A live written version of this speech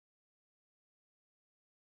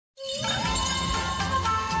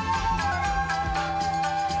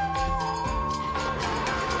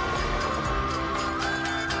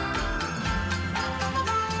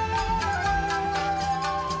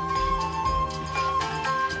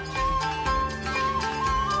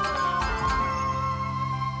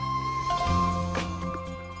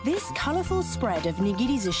colourful spread of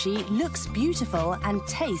nigiri sushi looks beautiful and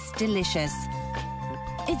tastes delicious.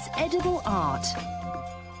 It's edible art.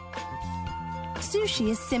 Sushi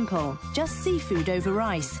is simple, just seafood over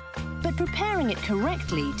rice, but preparing it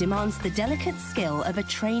correctly demands the delicate skill of a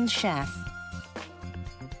trained chef.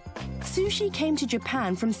 Sushi came to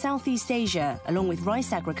Japan from Southeast Asia, along with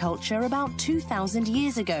rice agriculture, about 2,000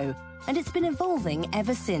 years ago, and it's been evolving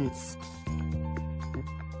ever since.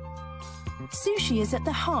 Sushi is at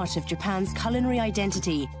the heart of Japan's culinary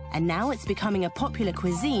identity, and now it's becoming a popular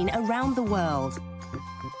cuisine around the world.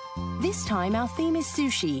 This time, our theme is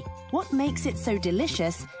sushi, what makes it so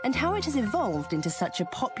delicious, and how it has evolved into such a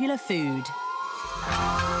popular food.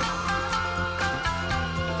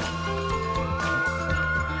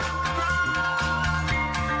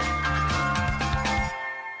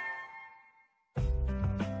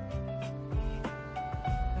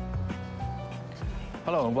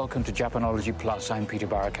 Hello and welcome to Japanology Plus. I'm Peter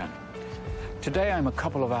Barakan. Today I'm a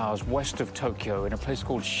couple of hours west of Tokyo in a place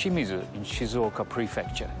called Shimizu in Shizuoka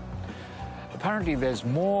Prefecture. Apparently there's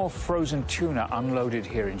more frozen tuna unloaded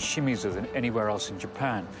here in Shimizu than anywhere else in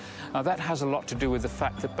Japan. Now that has a lot to do with the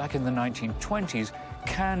fact that back in the 1920s,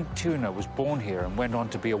 canned tuna was born here and went on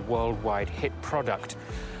to be a worldwide hit product.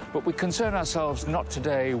 But we concern ourselves not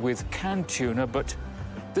today with canned tuna, but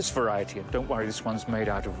this variety. And don't worry, this one's made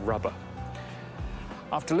out of rubber.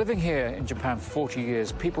 After living here in Japan for 40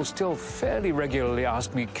 years, people still fairly regularly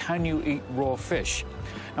ask me, can you eat raw fish?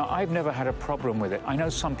 Now, I've never had a problem with it. I know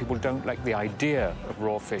some people don't like the idea of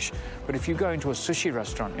raw fish, but if you go into a sushi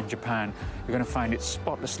restaurant in Japan, you're going to find it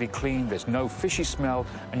spotlessly clean, there's no fishy smell,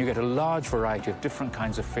 and you get a large variety of different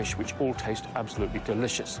kinds of fish which all taste absolutely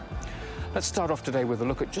delicious. Let's start off today with a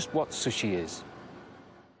look at just what sushi is.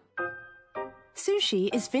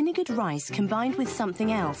 Sushi is vinegared rice combined with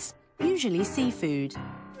something else, usually seafood.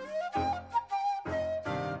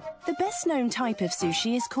 The best-known type of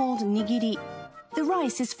sushi is called nigiri. The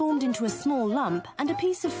rice is formed into a small lump and a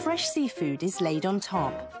piece of fresh seafood is laid on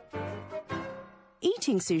top.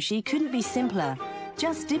 Eating sushi couldn't be simpler.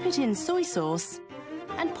 Just dip it in soy sauce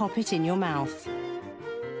and pop it in your mouth.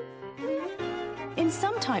 In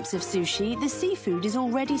some types of sushi, the seafood is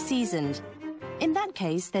already seasoned. In that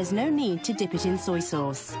case, there's no need to dip it in soy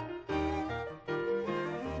sauce.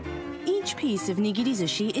 Each piece of nigiri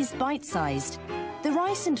sushi is bite-sized. The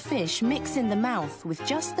rice and fish mix in the mouth with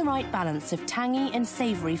just the right balance of tangy and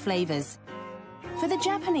savory flavors. For the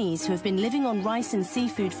Japanese who have been living on rice and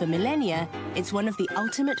seafood for millennia, it's one of the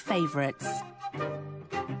ultimate favorites.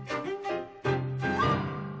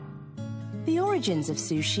 The origins of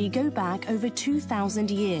sushi go back over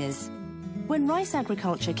 2,000 years. When rice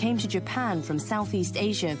agriculture came to Japan from Southeast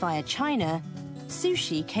Asia via China,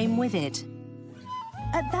 sushi came with it.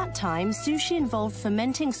 At that time, sushi involved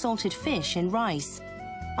fermenting salted fish in rice.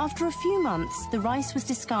 After a few months, the rice was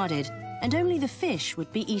discarded, and only the fish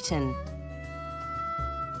would be eaten.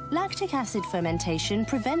 Lactic acid fermentation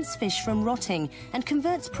prevents fish from rotting and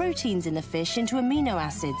converts proteins in the fish into amino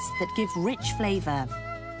acids that give rich flavor.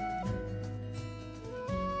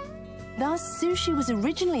 Thus, sushi was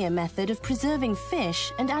originally a method of preserving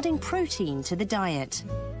fish and adding protein to the diet.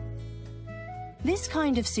 This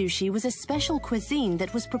kind of sushi was a special cuisine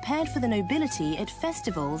that was prepared for the nobility at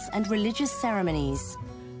festivals and religious ceremonies.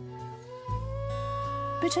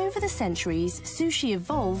 But over the centuries, sushi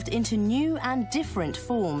evolved into new and different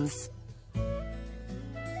forms.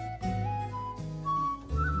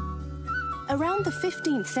 Around the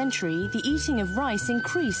 15th century, the eating of rice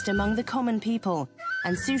increased among the common people,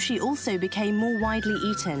 and sushi also became more widely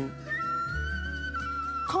eaten.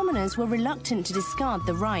 Commoners were reluctant to discard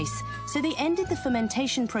the rice, so they ended the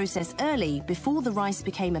fermentation process early before the rice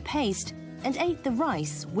became a paste and ate the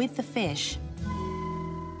rice with the fish.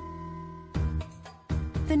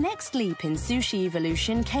 The next leap in sushi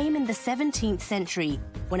evolution came in the 17th century,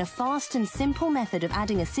 when a fast and simple method of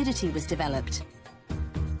adding acidity was developed.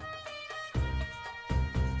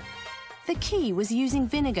 The key was using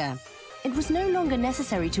vinegar. It was no longer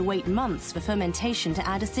necessary to wait months for fermentation to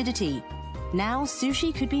add acidity. Now,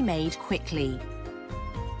 sushi could be made quickly.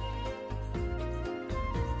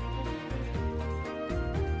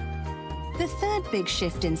 The third big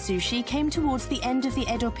shift in sushi came towards the end of the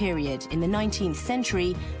Edo period in the 19th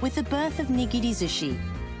century with the birth of nigiri sushi.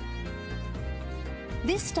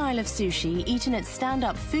 This style of sushi, eaten at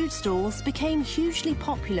stand-up food stalls, became hugely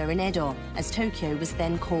popular in Edo, as Tokyo was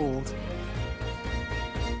then called.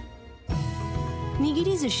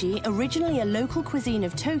 Nigiri sushi, originally a local cuisine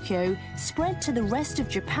of Tokyo, spread to the rest of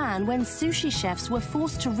Japan when sushi chefs were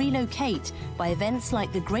forced to relocate by events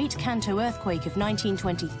like the Great Kanto earthquake of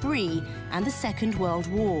 1923 and the Second World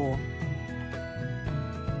War.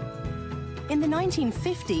 In the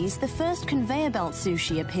 1950s, the first conveyor belt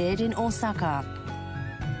sushi appeared in Osaka.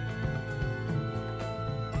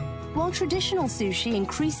 While traditional sushi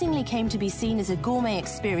increasingly came to be seen as a gourmet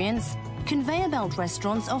experience, conveyor belt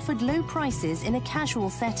restaurants offered low prices in a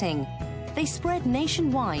casual setting. They spread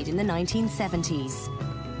nationwide in the 1970s.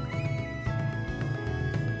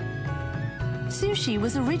 Sushi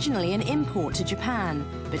was originally an import to Japan,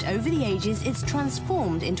 but over the ages it's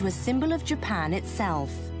transformed into a symbol of Japan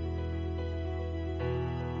itself.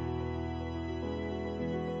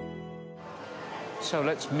 So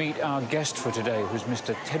let's meet our guest for today, who's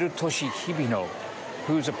Mr. Terutoshi Hibino,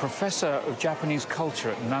 who's a professor of Japanese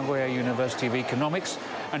culture at Nagoya University of Economics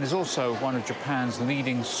and is also one of Japan's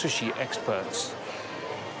leading sushi experts.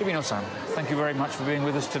 Hibino-san, thank you very much for being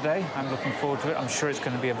with us today. I'm looking forward to it. I'm sure it's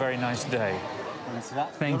going to be a very nice day.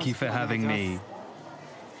 Thank you for having me.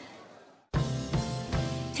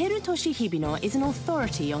 Terutoshi Hibino is an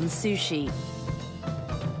authority on sushi.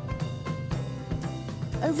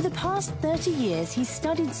 Over the past 30 years, he's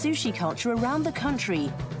studied sushi culture around the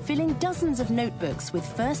country, filling dozens of notebooks with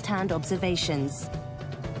first-hand observations.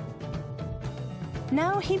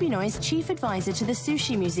 Now Hibino is chief advisor to the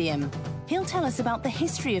Sushi Museum. He'll tell us about the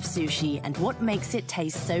history of sushi and what makes it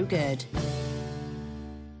taste so good.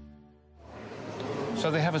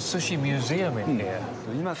 So they have a sushi museum in here.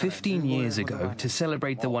 15 years ago, to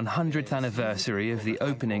celebrate the 100th anniversary of the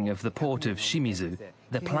opening of the port of Shimizu,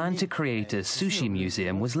 the plan to create a sushi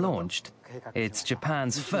museum was launched. It's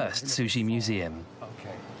Japan's first sushi museum.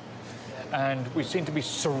 Okay. And we seem to be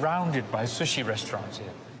surrounded by sushi restaurants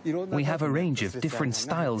here. We have a range of different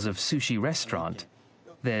styles of sushi restaurant.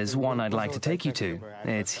 There's one I'd like to take you to.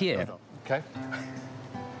 It's here. Okay.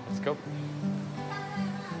 Let's go.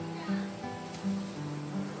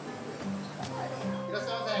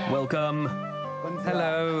 Welcome.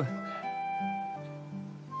 Hello.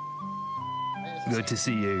 Good to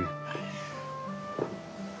see you.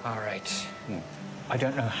 All right. I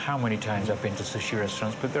don't know how many times I've been to sushi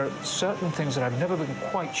restaurants, but there are certain things that I've never been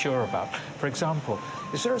quite sure about. For example,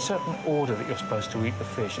 is there a certain order that you're supposed to eat the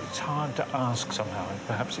fish? It's hard to ask somehow, and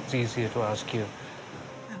perhaps it's easier to ask you.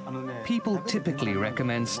 People typically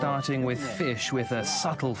recommend starting with fish with a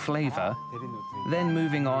subtle flavor, then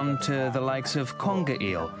moving on to the likes of conger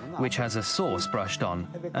eel, which has a sauce brushed on,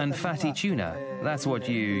 and fatty tuna. That's what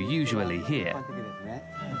you usually hear.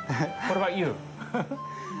 What about you?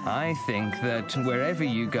 I think that wherever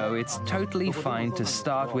you go, it's totally fine to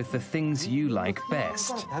start with the things you like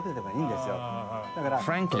best.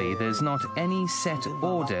 Frankly, there's not any set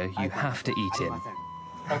order you have to eat in.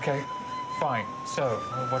 Okay, fine. So,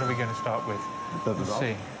 what are we going to start with? Let's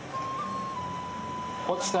see.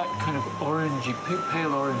 What's that kind of orangey,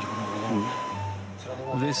 pale orange one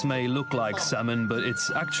over there? This may look like salmon, but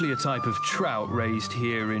it's actually a type of trout raised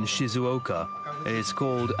here in Shizuoka. It's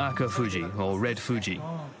called aka fuji, or red fuji.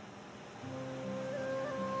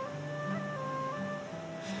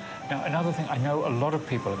 Now, another thing I know a lot of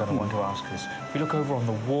people are going to want to ask is, if you look over on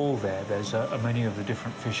the wall there, there's a menu of the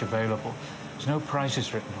different fish available. There's no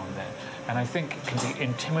prices written on there. And I think it can be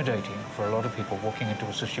intimidating for a lot of people walking into a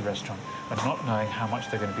sushi restaurant and not knowing how much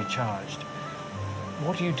they're going to be charged.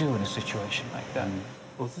 What do you do in a situation like that?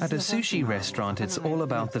 At a sushi restaurant, it's all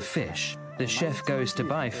about the fish. The chef goes to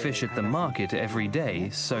buy fish at the market every day,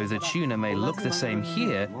 so the tuna may look the same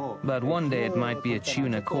here, but one day it might be a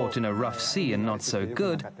tuna caught in a rough sea and not so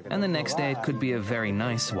good, and the next day it could be a very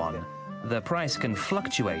nice one. The price can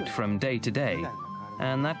fluctuate from day to day,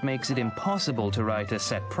 and that makes it impossible to write a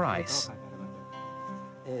set price.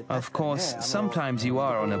 Of course, sometimes you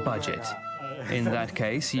are on a budget. In that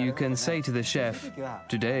case, you can say to the chef,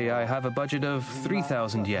 "Today I have a budget of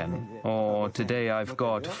 3,000 yen," or "Today I've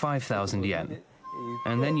got 5,000 yen."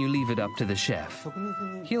 And then you leave it up to the chef.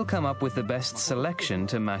 He'll come up with the best selection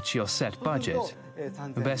to match your set budget.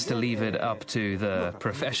 Best to leave it up to the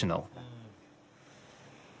professional.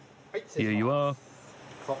 Here you are.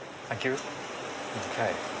 Thank you.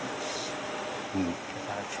 Okay.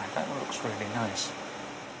 That looks really nice.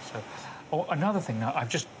 So, oh, another thing now, I've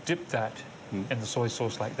just dipped that in the soy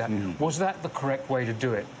sauce like that. Was that the correct way to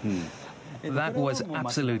do it? That was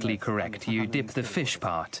absolutely correct. You dip the fish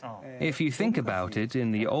part. If you think about it,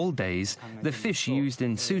 in the old days, the fish used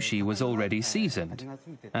in sushi was already seasoned.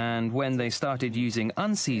 And when they started using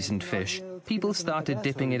unseasoned fish, people started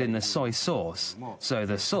dipping it in the soy sauce. So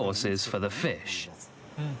the sauce is for the fish.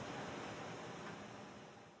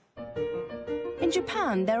 In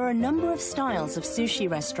Japan, there are a number of styles of sushi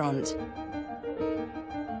restaurant.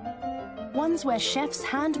 Ones where chefs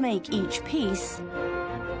hand-make each piece,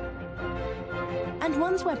 and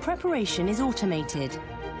ones where preparation is automated.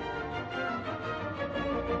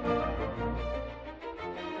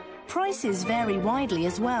 Prices vary widely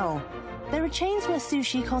as well. There are chains where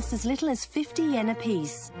sushi costs as little as 50 yen a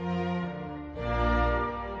piece,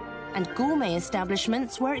 and gourmet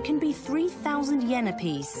establishments where it can be 3,000 yen a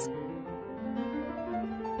piece.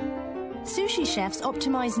 Sushi chefs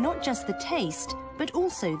optimize not just the taste, but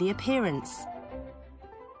also the appearance.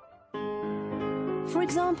 For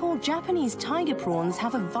example, Japanese tiger prawns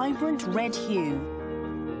have a vibrant red hue.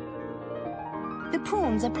 The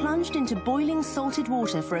prawns are plunged into boiling salted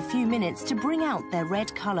water for a few minutes to bring out their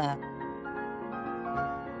red color.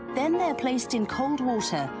 Then they're placed in cold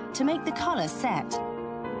water to make the color set.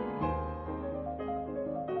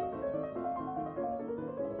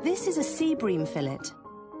 This is a sea bream fillet.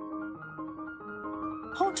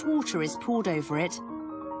 Hot water is poured over it,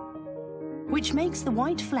 which makes the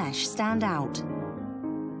white flesh stand out.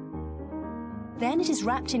 Then it is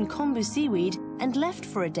wrapped in kombu seaweed and left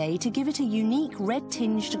for a day to give it a unique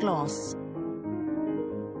red-tinged gloss.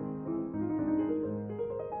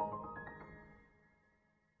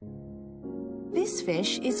 This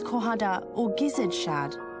fish is kohada or gizzard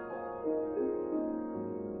shad.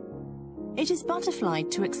 It is butterflied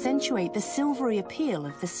to accentuate the silvery appeal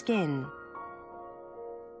of the skin.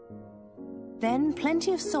 Then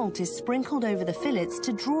plenty of salt is sprinkled over the fillets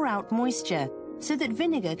to draw out moisture so that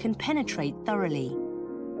vinegar can penetrate thoroughly.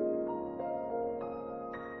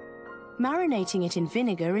 Marinating it in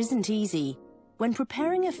vinegar isn't easy. When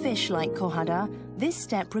preparing a fish like kohada, this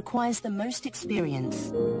step requires the most experience.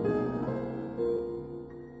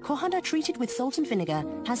 Kohada treated with salt and vinegar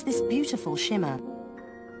has this beautiful shimmer.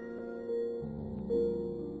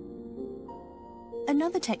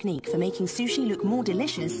 Another technique for making sushi look more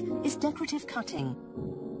delicious is decorative cutting.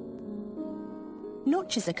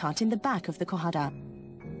 Notches are cut in the back of the kohada.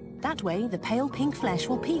 That way, the pale pink flesh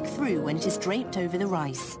will peek through when it is draped over the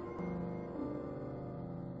rice.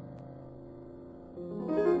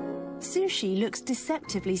 Sushi looks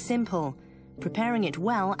deceptively simple. Preparing it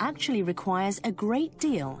well actually requires a great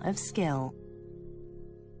deal of skill.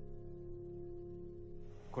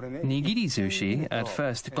 Nigiri sushi, at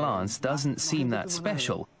first glance, doesn't seem that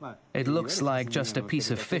special. It looks like just a piece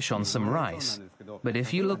of fish on some rice. But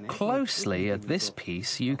if you look closely at this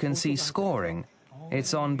piece, you can see scoring.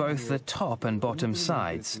 It's on both the top and bottom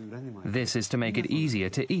sides. This is to make it easier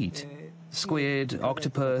to eat. Squid,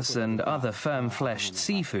 octopus, and other firm-fleshed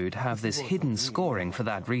seafood have this hidden scoring for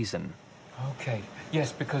that reason. Okay,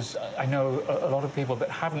 yes, because I know a lot of people that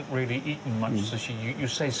haven't really eaten much sushi, you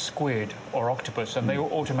say squid or octopus, and they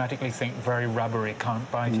automatically think very rubbery, can't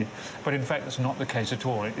bite it. But in fact, that's not the case at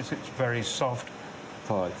all. It's very soft.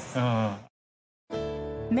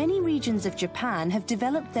 Many regions of Japan have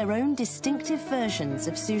developed their own distinctive versions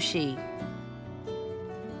of sushi.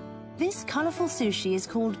 This colorful sushi is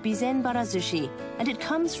called bizenbara sushi, and it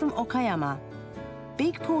comes from Okayama.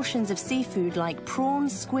 Big portions of seafood like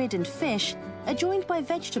prawns, squid, and fish are joined by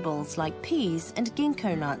vegetables like peas and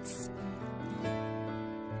ginkgo nuts.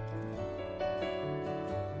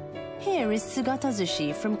 Here is sugata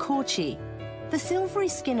sushi from Kochi. The silvery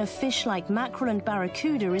skin of fish like mackerel and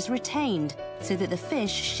barracuda is retained so that the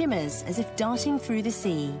fish shimmers as if darting through the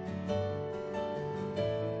sea.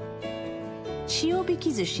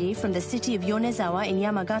 Shiobiki sushi from the city of Yonezawa in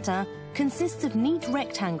Yamagata consists of neat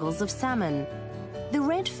rectangles of salmon. The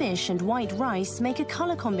red fish and white rice make a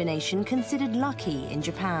color combination considered lucky in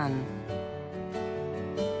Japan.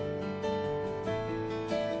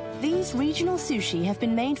 These regional sushi have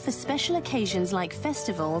been made for special occasions like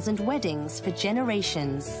festivals and weddings for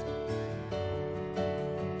generations.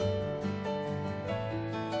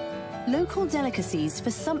 Local delicacies for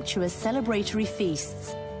sumptuous celebratory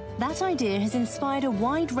feasts. That idea has inspired a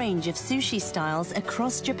wide range of sushi styles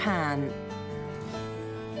across Japan.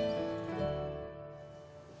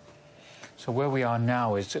 So where we are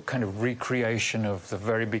now is a kind of recreation of the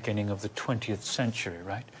very beginning of the 20th century,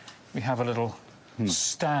 right? We have a little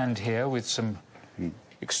stand here with some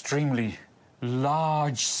extremely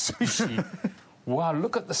large sushi. Wow,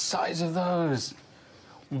 look at the size of those.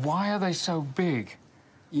 Why are they so big?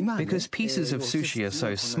 Because pieces of sushi are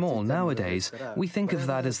so small nowadays, we think of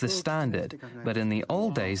that as the standard. But in the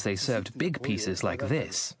old days, they served big pieces like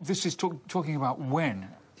this. This is talking about when?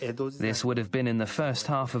 This would have been in the first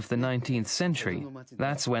half of the 19th century.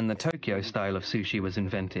 That's when the Tokyo style of sushi was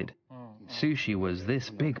invented. Sushi was this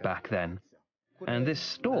big back then. And this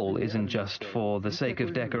stall isn't just for the sake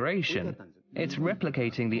of decoration. It's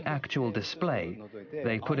replicating the actual display.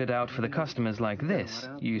 They put it out for the customers like this.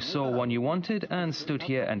 You saw one you wanted and stood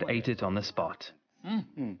here and ate it on the spot.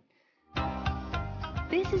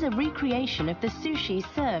 This is a recreation of the sushi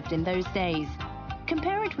served in those days.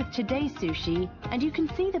 Compare it with today's sushi, and you can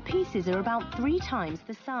see the pieces are about 3 times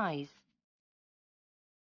the size.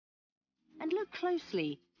 And look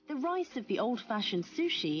closely, the rice of the old-fashioned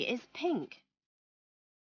sushi is pink.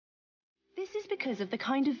 This is because of the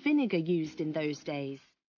kind of vinegar used in those days.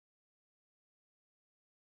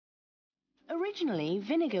 Originally,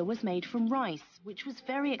 vinegar was made from rice, which was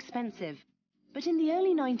very expensive. But in the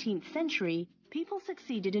early 19th century, people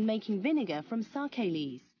succeeded in making vinegar from sake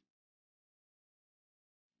leaves.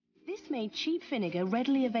 This made cheap vinegar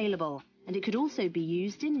readily available, and it could also be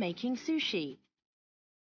used in making sushi.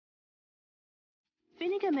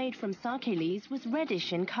 Vinegar made from sake leaves was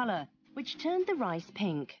reddish in color, which turned the rice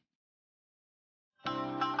pink.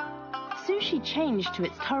 Sushi changed to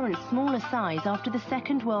its current smaller size after the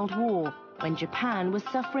Second World War, when Japan was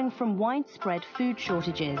suffering from widespread food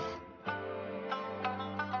shortages.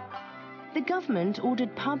 The government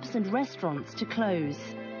ordered pubs and restaurants to close.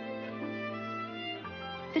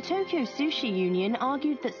 The Tokyo Sushi Union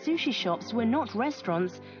argued that sushi shops were not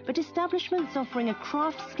restaurants, but establishments offering a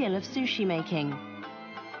craft skill of sushi making.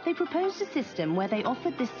 They proposed a system where they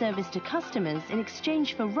offered this service to customers in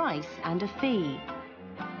exchange for rice and a fee.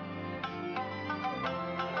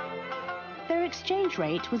 Their exchange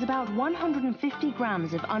rate was about 150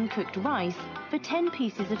 grams of uncooked rice for 10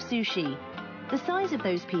 pieces of sushi. The size of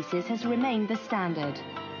those pieces has remained the standard.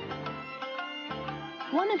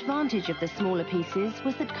 One advantage of the smaller pieces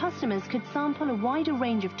was that customers could sample a wider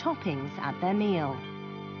range of toppings at their meal.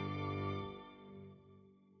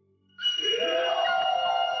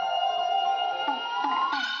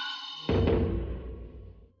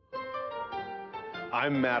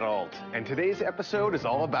 I'm Matt Alt, and today's episode is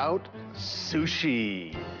all about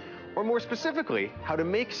sushi. Or more specifically, how to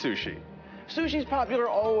make sushi. Sushi is popular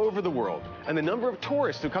all over the world, and the number of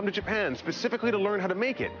tourists who come to Japan specifically to learn how to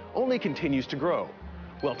make it only continues to grow.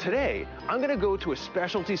 Well, today, I'm going to go to a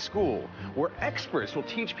specialty school where experts will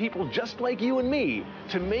teach people just like you and me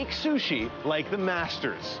to make sushi like the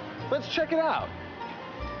masters. Let's check it out.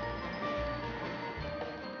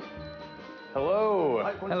 Hello.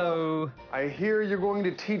 Hello. I hear you're going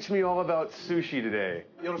to teach me all about sushi today.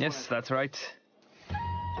 Yes, that's right.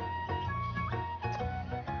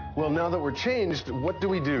 Well, now that we're changed, what do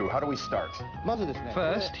we do? How do we start?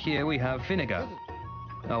 First, here we have vinegar,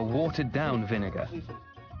 a watered-down vinegar.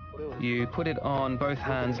 You put it on both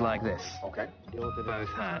hands like this. Okay. Both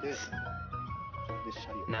hands.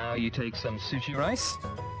 Now you take some sushi rice,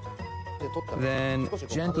 then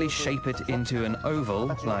gently shape it into an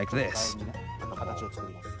oval like this.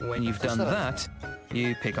 When you've done that,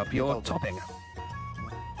 you pick up your topping.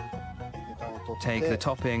 Take the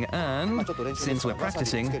topping and, since we're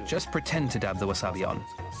practicing, just pretend to dab the wasabi on.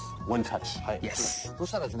 One touch. Yes.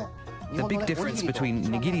 The big difference between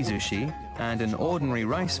nigiri sushi and an ordinary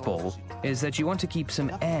rice ball is that you want to keep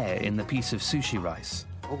some air in the piece of sushi rice.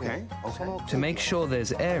 Okay. To make sure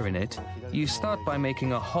there's air in it, you start by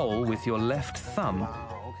making a hole with your left thumb.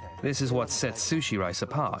 This is what sets sushi rice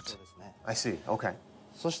apart. I see. Okay.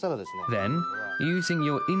 Then, using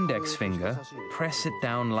your index finger, press it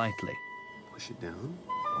down lightly. Push it down.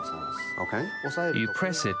 Okay. You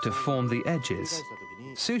press it to form the edges.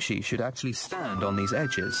 Sushi should actually stand on these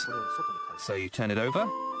edges. So you turn it over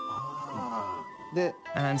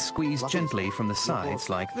and squeeze gently from the sides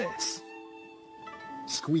like this.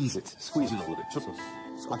 Squeeze it. Squeeze it a little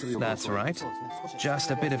bit. That's right.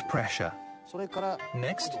 Just a bit of pressure.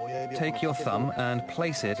 Next, take your thumb and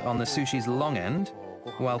place it on the sushi's long end.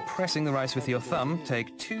 While pressing the rice with your thumb,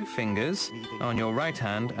 take 2 fingers on your right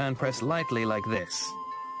hand and press lightly like this.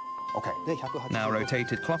 Okay. Now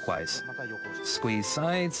rotate it clockwise. Squeeze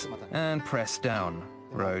sides and press down.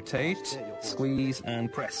 Rotate, squeeze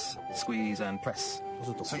and press. Squeeze and press.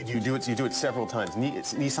 So you do it several times.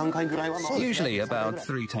 Usually about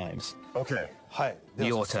 3 times. Okay.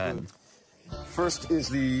 Your turn. First is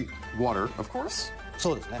the water, of course.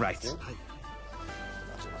 Right.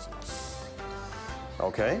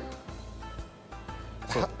 Okay.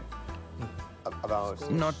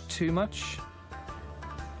 About... Not too much.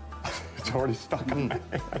 It's already stuck in my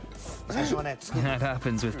hands. That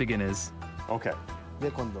happens with beginners. Okay.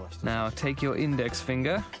 Now take your index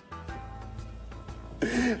finger.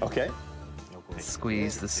 Okay.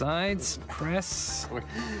 Squeeze the sides, press.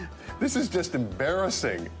 This is just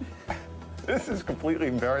embarrassing. This is completely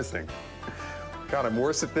embarrassing. God, I'm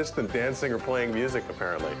worse at this than dancing or playing music,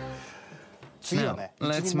 apparently. Now,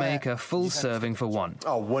 let's make a full serving for one.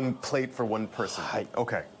 Oh, 1 plate for 1 person.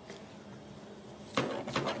 Okay.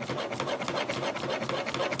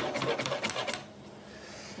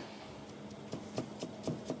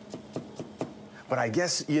 But I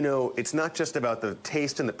guess, you know, it's not just about the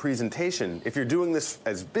taste and the presentation. If you're doing this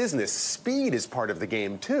as business, speed is part of the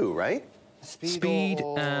game too, right? Speed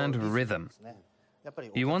and rhythm.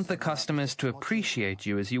 You want the customers to appreciate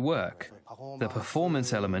you as you work. The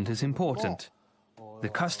performance element is important. The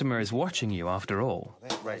customer is watching you after all.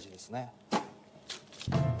 Right.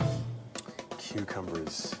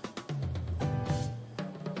 Cucumbers.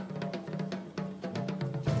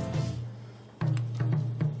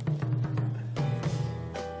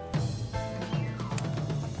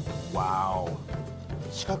 Wow.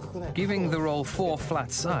 Giving the roll 4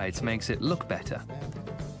 flat sides makes it look better.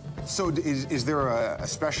 So is there a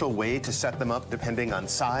special way to set them up depending on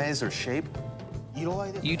size or shape?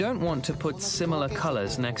 You don't want to put similar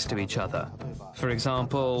colors next to each other. For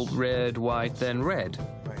example, red, white, then red.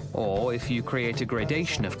 Or if you create a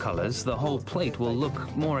gradation of colors, the whole plate will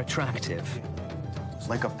look more attractive.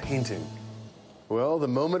 Like a painting. Well, the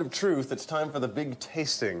moment of truth, it's time for the big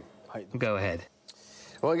tasting. Go ahead.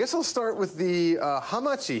 Well, I guess I'll start with the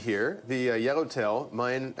hamachi here, the yellowtail.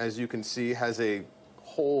 Mine, as you can see, has a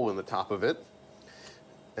hole in the top of it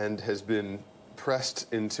and has been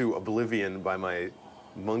pressed into oblivion by my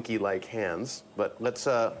monkey-like hands. But let's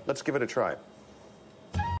give it a try.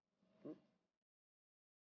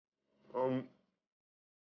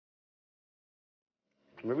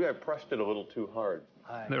 Maybe I pressed it a little too hard.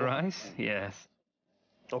 The rice? Yes.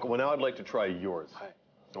 Okay, well now I'd like to try yours.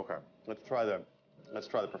 Okay, let's try the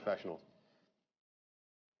professionals.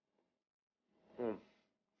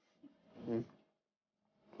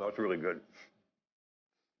 That's really good.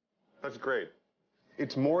 That's great.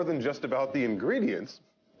 It's more than just about the ingredients.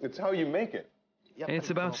 It's how you make it. It's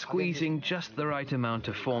about squeezing just the right amount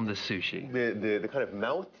to form the sushi. The kind of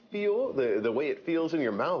mouth feel, the way it feels in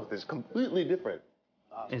your mouth is completely different.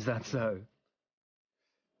 Is that so?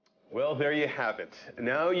 Well, there you have it.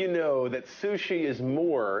 Now you know that sushi is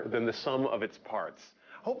more than the sum of its parts.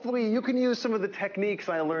 Hopefully you can use some of the techniques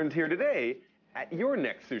I learned here today at your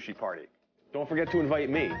next sushi party. Don't forget to invite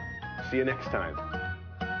me. See you next time.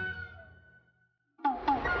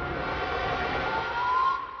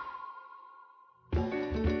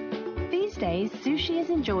 These days, sushi is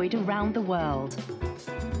enjoyed around the world.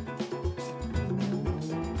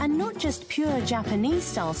 And not just pure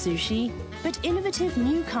Japanese-style sushi, but innovative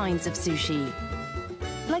new kinds of sushi.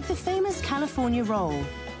 Like the famous California roll.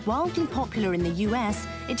 Wildly popular in the US,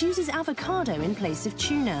 it uses avocado in place of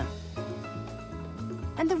tuna.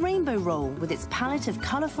 And the rainbow roll with its palette of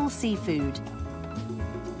colorful seafood.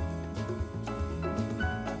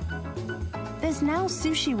 There's now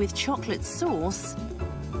sushi with chocolate sauce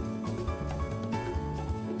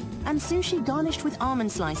and sushi garnished with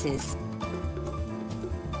almond slices.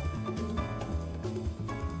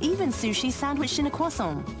 Even sushi sandwiched in a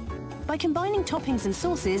croissant. By combining toppings and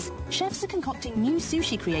sauces, chefs are concocting new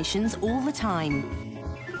sushi creations all the time.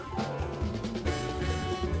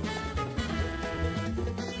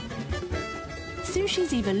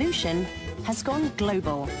 Sushi's evolution has gone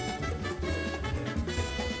global.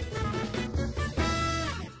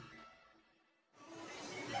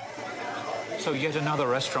 So yet another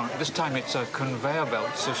restaurant. This time it's a conveyor belt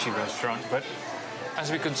sushi restaurant, but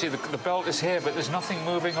as we can see, the belt is here, but there's nothing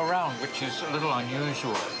moving around, which is a little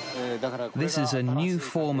unusual. This is a new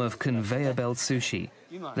form of conveyor belt sushi.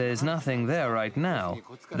 There's nothing there right now.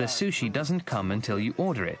 The sushi doesn't come until you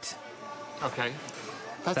order it. Okay.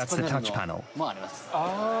 That's the touch panel.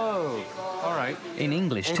 Oh, all right. In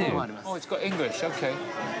English, too. Oh, it's got English, okay.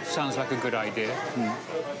 Sounds like a good idea.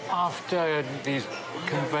 After these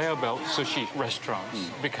conveyor belt sushi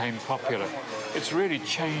restaurants became popular, it's really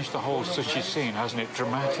changed the whole sushi scene, hasn't it,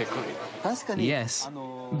 dramatically? Yes.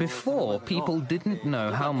 Before, people didn't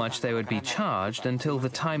know how much they would be charged until the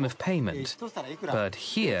time of payment. But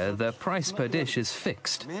here, the price per dish is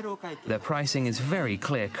fixed. The pricing is very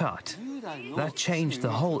clear-cut. That changed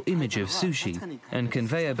the whole image of sushi, and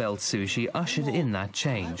conveyor belt sushi ushered in that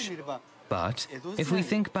change. But if we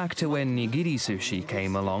think back to when nigiri sushi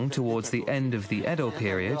came along towards the end of the Edo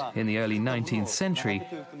period in the early 19th century,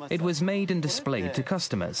 it was made and displayed to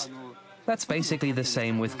customers. That's basically the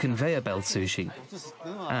same with conveyor belt sushi.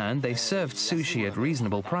 And they served sushi at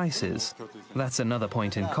reasonable prices. That's another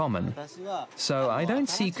point in common. So I don't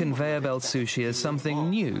see conveyor belt sushi as something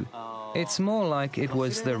new. It's more like it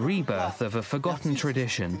was the rebirth of a forgotten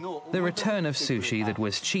tradition, the return of sushi that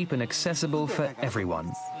was cheap and accessible for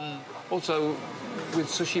everyone. Also, with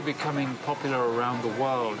sushi becoming popular around the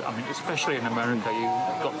world, I mean, especially in America,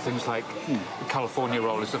 you've got things like the California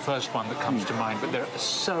roll is the first one that comes to mind, but there are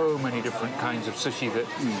so many different kinds of sushi that,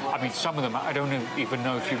 I mean, some of them, I don't even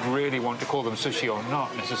know if you really want to call them sushi or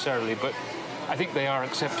not necessarily, but I think they are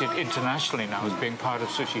accepted internationally now as being part of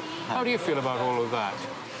sushi. How do you feel about all of that?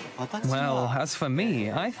 Well, as for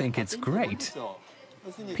me, I think it's great.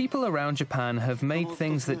 People around Japan have made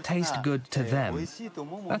things that taste good to them.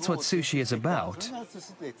 That's what sushi is about.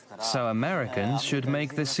 So Americans should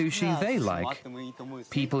make the sushi they like.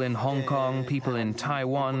 People in Hong Kong, people in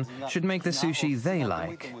Taiwan should make the sushi they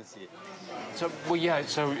like. So, well, yeah,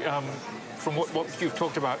 so from what you've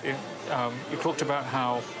talked about, you talked about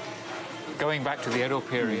how going back to the Edo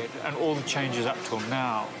period and all the changes up till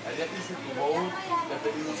now.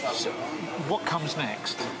 So what comes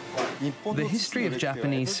next? The history of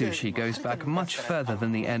Japanese sushi goes back much further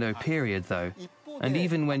than the Edo period, though. And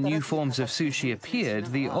even when new forms of sushi appeared,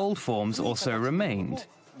 the old forms also remained.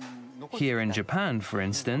 Here in Japan, for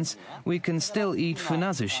instance, we can still eat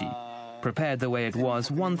funazushi, prepared the way it was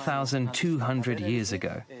 1,200 years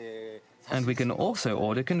ago. And we can also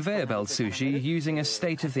order conveyor belt sushi using a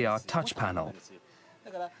state-of-the-art touch panel.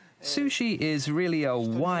 Sushi is really a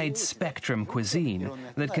wide spectrum cuisine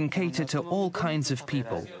that can cater to all kinds of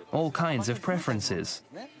people, all kinds of preferences.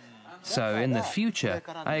 So in the future,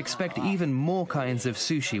 I expect even more kinds of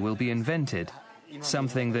sushi will be invented,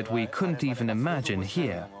 something that we couldn't even imagine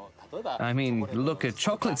here. I mean, look at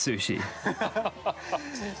chocolate sushi.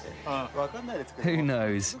 Who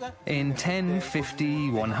knows? In 10,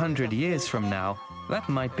 50, 100 years from now, that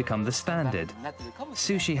might become the standard.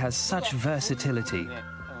 Sushi has such versatility.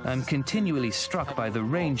 I'm continually struck by the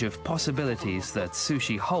range of possibilities that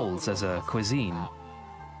sushi holds as a cuisine.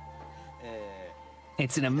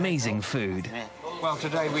 It's an amazing food. Well,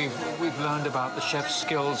 today we've learned about the chef's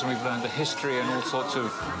skills, and we've learned the history and all sorts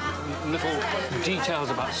of little details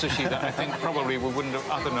about sushi that I think probably we wouldn't have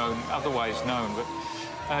otherwise known. But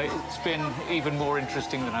it's been even more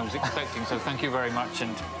interesting than I was expecting, so thank you very much.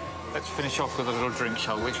 And let's finish off with a little drink,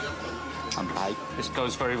 shall we? This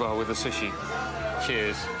goes very well with the sushi.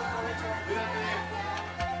 Cheers.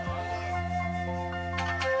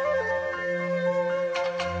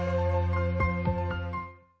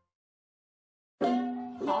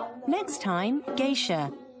 Next time,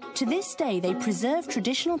 geisha. To this day, they preserve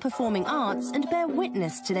traditional performing arts and bear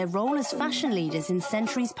witness to their role as fashion leaders in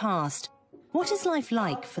centuries past. What is life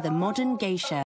like for the modern geisha?